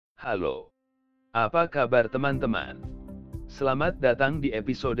Halo, apa kabar teman-teman? Selamat datang di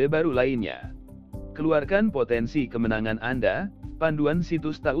episode baru lainnya. Keluarkan potensi kemenangan Anda, panduan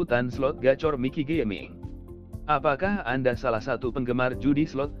situs tautan slot gacor MikiGaming. Apakah Anda salah satu penggemar judi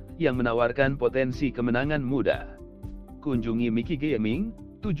slot yang menawarkan potensi kemenangan mudah? Kunjungi MikiGaming,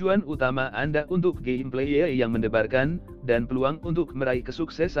 tujuan utama Anda untuk gameplay yang mendebarkan, dan peluang untuk meraih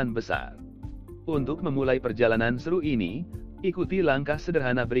kesuksesan besar. Untuk memulai perjalanan seru ini, ikuti langkah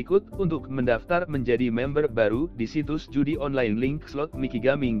sederhana berikut untuk mendaftar menjadi member baru di situs judi online link slot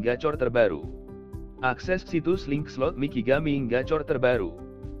MikiGaming gacor terbaru. Akses situs link slot MikiGaming gacor terbaru.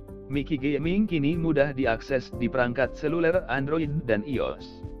 MikiGaming kini mudah diakses di perangkat seluler Android dan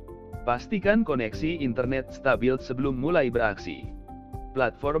iOS. Pastikan koneksi internet stabil sebelum mulai beraksi.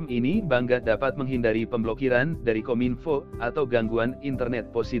 Platform ini bangga dapat menghindari pemblokiran dari Kominfo atau gangguan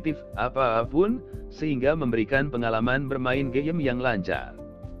internet positif apapun, sehingga memberikan pengalaman bermain game yang lancar.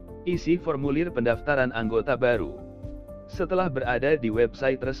 Isi formulir pendaftaran anggota baru. Setelah berada di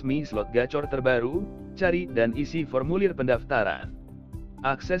website resmi slot gacor terbaru, cari dan isi formulir pendaftaran.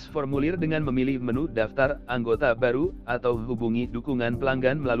 Akses formulir dengan memilih menu daftar anggota baru atau hubungi dukungan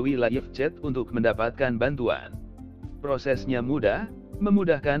pelanggan melalui live chat untuk mendapatkan bantuan. Prosesnya mudah,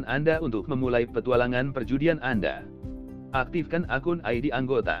 memudahkan Anda untuk memulai petualangan perjudian Anda. Aktifkan akun ID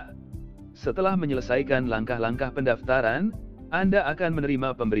anggota. Setelah menyelesaikan langkah-langkah pendaftaran, Anda akan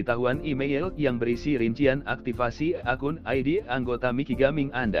menerima pemberitahuan email yang berisi rincian aktivasi akun ID anggota MikiGaming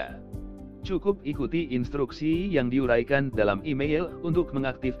Anda. Cukup ikuti instruksi yang diuraikan dalam email untuk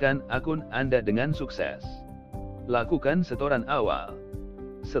mengaktifkan akun Anda dengan sukses. Lakukan setoran awal.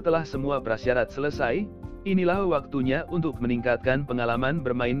 Setelah semua prasyarat selesai, inilah waktunya untuk meningkatkan pengalaman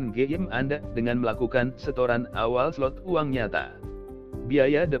bermain game Anda dengan melakukan setoran awal slot uang nyata.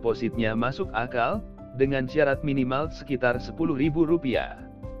 Biaya depositnya masuk akal, dengan syarat minimal sekitar Rp10.000.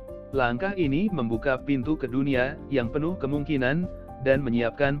 Langkah ini membuka pintu ke dunia yang penuh kemungkinan, dan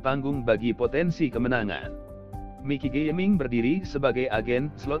menyiapkan panggung bagi potensi kemenangan. MikiGaming berdiri sebagai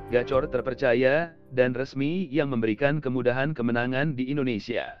agen slot gacor terpercaya, dan resmi yang memberikan kemudahan kemenangan di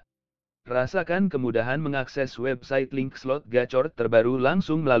Indonesia. Rasakan kemudahan mengakses website link slot gacor terbaru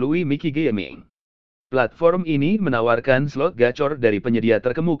langsung melalui MikiGaming. Platform ini menawarkan slot gacor dari penyedia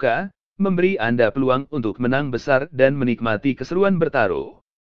terkemuka, memberi Anda peluang untuk menang besar dan menikmati keseruan bertaruh.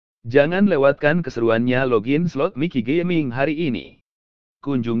 Jangan lewatkan keseruannya login slot MikiGaming hari ini.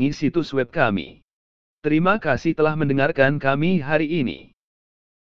 Kunjungi situs web kami. Terima kasih telah mendengarkan kami hari ini.